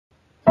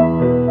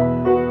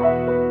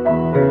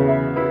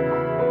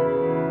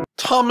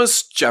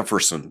Thomas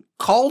Jefferson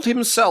called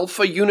himself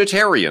a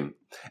Unitarian,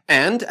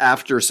 and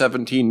after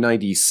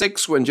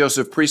 1796, when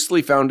Joseph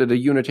Priestley founded a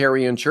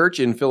Unitarian church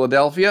in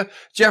Philadelphia,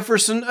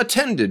 Jefferson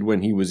attended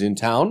when he was in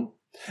town.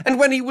 And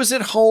when he was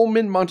at home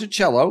in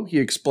Monticello, he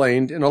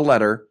explained in a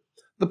letter,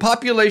 "The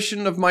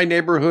population of my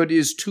neighborhood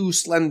is too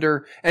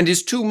slender and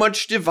is too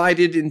much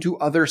divided into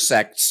other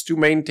sects to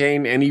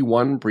maintain any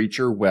one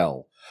preacher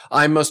well.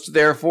 I must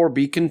therefore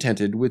be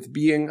contented with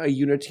being a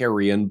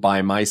Unitarian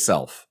by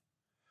myself."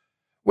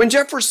 When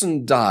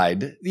Jefferson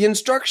died, the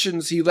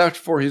instructions he left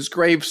for his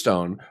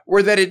gravestone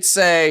were that it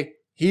say,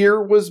 "Here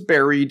was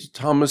buried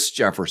Thomas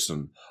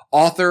Jefferson,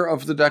 author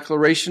of the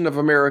Declaration of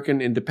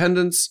American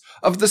Independence,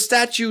 of the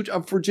Statute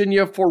of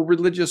Virginia for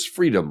Religious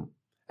Freedom,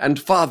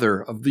 and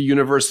father of the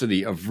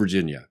University of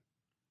Virginia."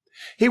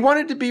 He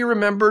wanted to be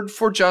remembered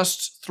for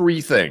just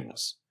 3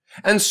 things.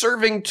 And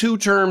serving 2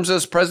 terms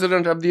as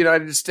President of the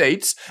United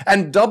States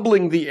and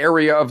doubling the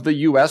area of the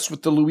U.S.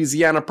 with the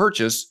Louisiana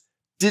Purchase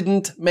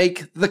didn't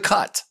make the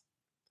cut.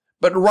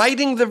 But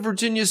writing the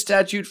Virginia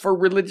Statute for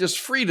Religious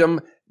Freedom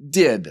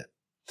did.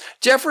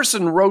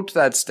 Jefferson wrote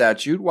that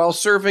statute while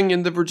serving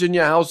in the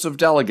Virginia House of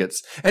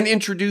Delegates and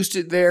introduced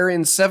it there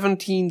in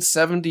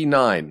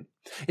 1779.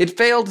 It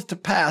failed to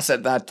pass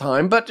at that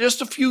time, but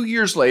just a few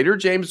years later,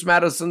 James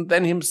Madison,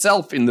 then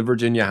himself in the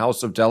Virginia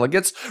House of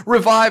Delegates,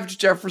 revived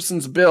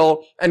Jefferson's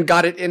bill and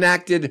got it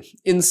enacted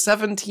in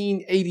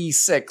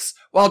 1786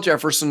 while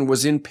Jefferson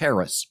was in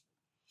Paris.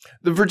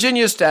 The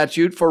Virginia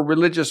Statute for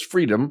Religious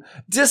Freedom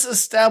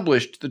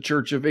disestablished the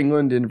Church of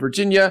England in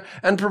Virginia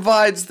and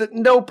provides that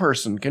no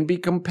person can be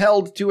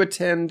compelled to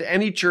attend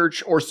any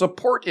church or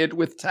support it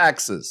with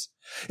taxes.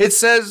 It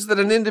says that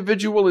an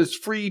individual is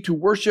free to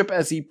worship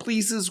as he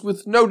pleases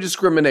with no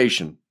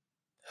discrimination.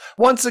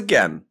 Once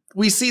again,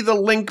 we see the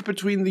link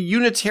between the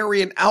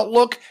Unitarian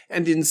outlook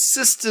and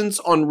insistence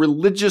on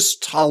religious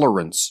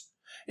tolerance.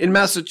 In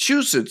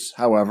Massachusetts,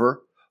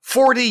 however,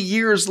 40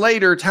 years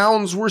later,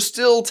 towns were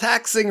still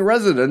taxing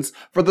residents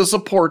for the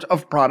support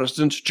of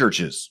Protestant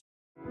churches.